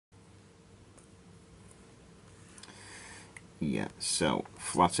Yeah, so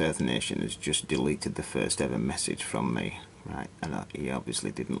Flat Earth Nation has just deleted the first ever message from me, right? And he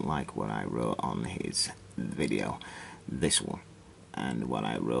obviously didn't like what I wrote on his video, this one. And what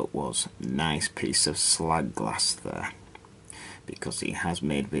I wrote was, nice piece of slag glass there. Because he has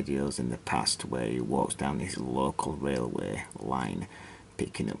made videos in the past where he walks down his local railway line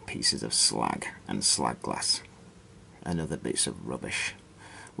picking up pieces of slag and slag glass and other bits of rubbish,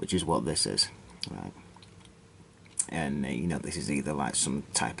 which is what this is, right? And you know, this is either like some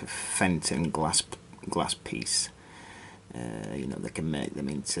type of Fenton glass piece. You know, they can make them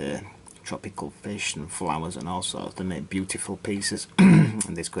into tropical fish and flowers and all sorts. They make beautiful pieces.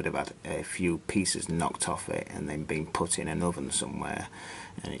 And this could have had a few pieces knocked off it and then been put in an oven somewhere,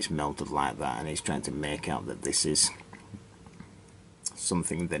 and it's melted like that. And he's trying to make out that this is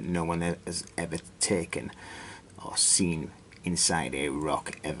something that no one has ever taken or seen inside a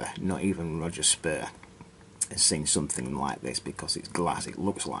rock ever. Not even Roger Spur has seen something like this, because it's glass. It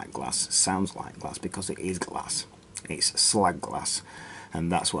looks like glass, sounds like glass, because it is glass. It's slag glass, and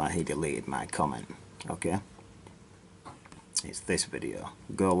that's why he deleted my comment. Okay, it's this video.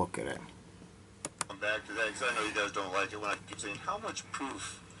 Go look at it. Come back to that, because I know you guys don't like it when I keep saying how much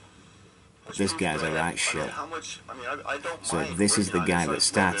proof. This guy's a right shit. So this is the guy that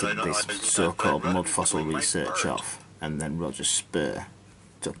started this so-called mud fossil research off, and then Roger Spur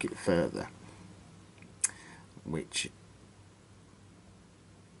took it further, which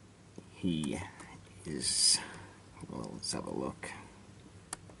he is. Well, let's have a look.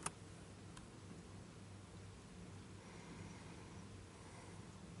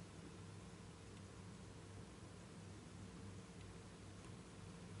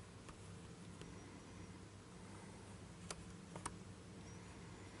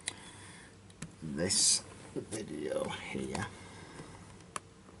 This video here,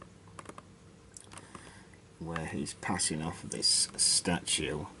 where he's passing off this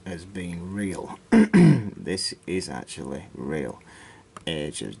statue as being real. This is actually real.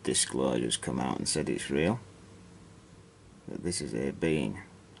 Age of Disclosure's come out and said it's real, that this is a being.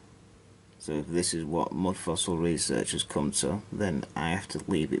 So if this is what mud fossil research has come to, then I have to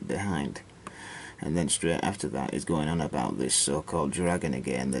leave it behind. And then straight after that he's going on about this so-called dragon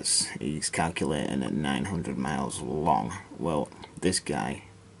again that's he's calculating at 900 miles long. Well, this guy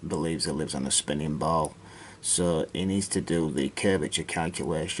believes it lives on a spinning ball, so he needs to do the curvature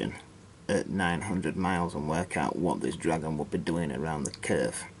calculation at 900 miles and work out what this dragon would be doing around the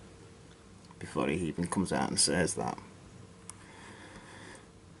curve before he even comes out and says that.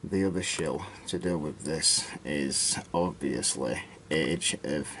 The other shill to do with this is obviously Age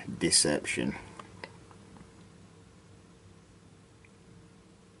of Deception.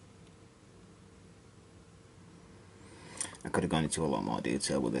 I could have gone into a lot more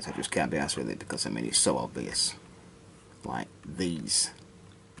detail with it, I just can't be asked with it, because I mean it's so obvious. Like these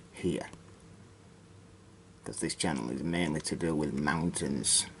here. Because this channel is mainly to do with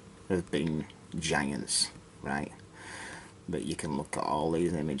mountains of being giants, right? But you can look at all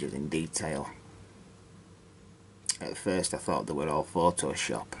these images in detail. At first I thought they were all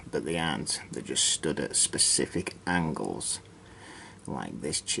Photoshop, but they aren't. They're just stood at specific angles. Like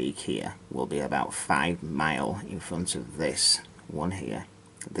this cheek here will be about 5 miles in front of this one here.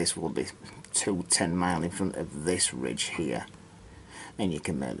 This will be 10 miles in front of this ridge here. And you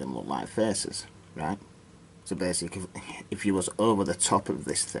can make them look like faces, right? So basically, if you was over the top of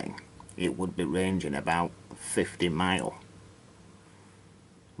this thing, it would be ranging about 50 miles.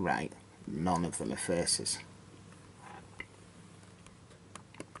 Right? None of them are faces.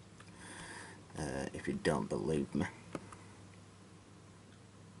 If you don't believe me.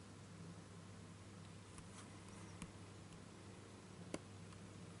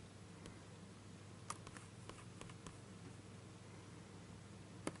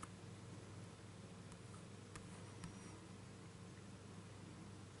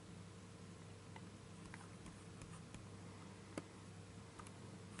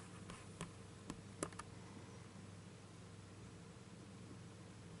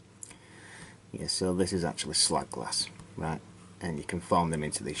 Yeah, so this is actually slag glass, right? And you can form them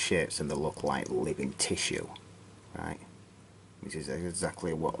into these shapes and they look like living tissue, right? Which is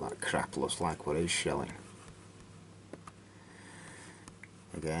exactly what that crap looks like, what he's showing.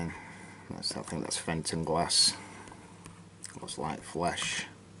 Again, I think that's Fenton glass. Looks like flesh.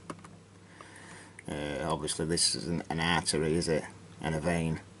 Obviously this isn't an artery, is it? And a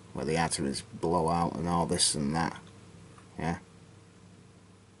vein, where the arteries blow out and all this and that. Yeah?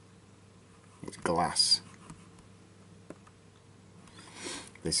 It's glass.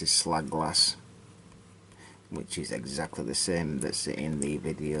 This is slag glass, which is exactly the same that's in the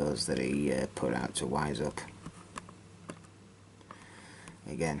videos that he put out to wise up.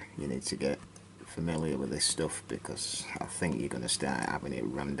 Again, you need to get familiar with this stuff, because I think you're going to start having it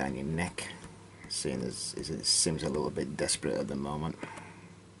rammed down your neck, seeing as it seems a little bit desperate at the moment.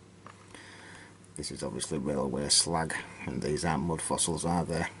 This is obviously railway slag, and these aren't mud fossils, are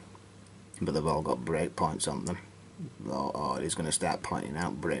they? But they've all got break points on them, or it's going to start pointing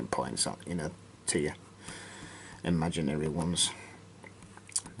out break points on, to you, imaginary ones.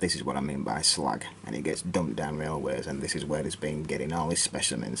 This is what I mean by slag, and it gets dumped down railways, and this is where it's been getting all these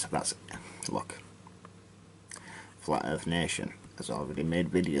specimens. That's, look, Flat Earth Nation has already made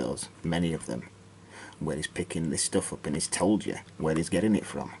videos, many of them, where he's picking this stuff up and he's told you where he's getting it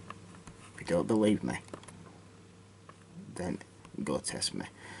from. If you don't believe me, then go test me.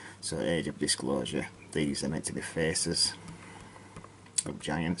 So, age of disclosure, these are meant to be faces of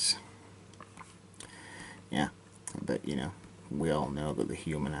giants. Yeah, but we all know that the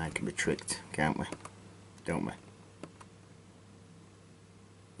human eye can be tricked, can't we? Don't we?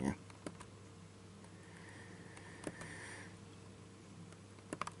 Yeah.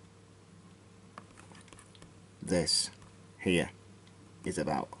 This here is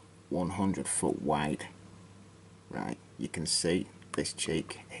about 100 foot wide, right? You can see this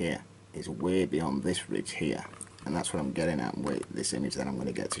cheek here is way beyond this ridge here, and that's what I'm getting at with this image that I'm going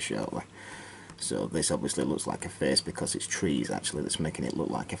to get to shortly. So this obviously looks like a face because it's trees actually that's making it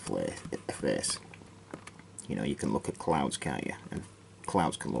look like a face. You can look at clouds, can't you? And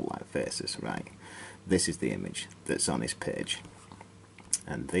clouds can look like faces, right? This is the image that's on his page.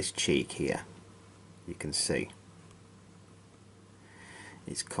 And this cheek here, you can see,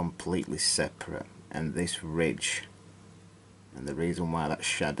 it's completely separate. And this ridge, and the reason why that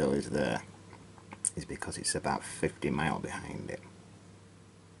shadow is there, is because it's about 50 miles behind it.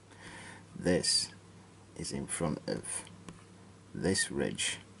 This is in front of this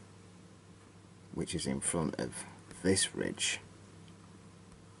ridge, which is in front of this ridge,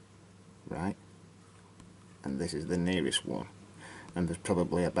 right? And this is the nearest one, and there's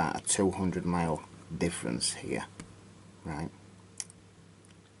probably about a 200-mile difference here, right?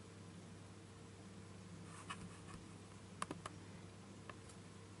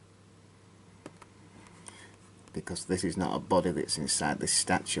 Because this is not a body that's inside this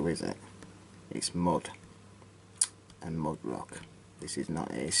statue, is it? It's mud and mud rock. This is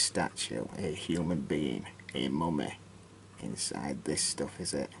not a statue, a human being, a mummy inside this stuff,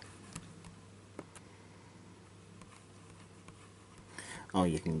 is it? Or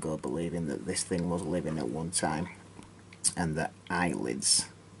you can go believing that this thing was living at one time, and the eyelids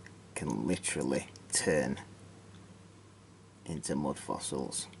can literally turn into mud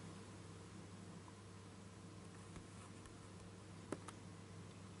fossils.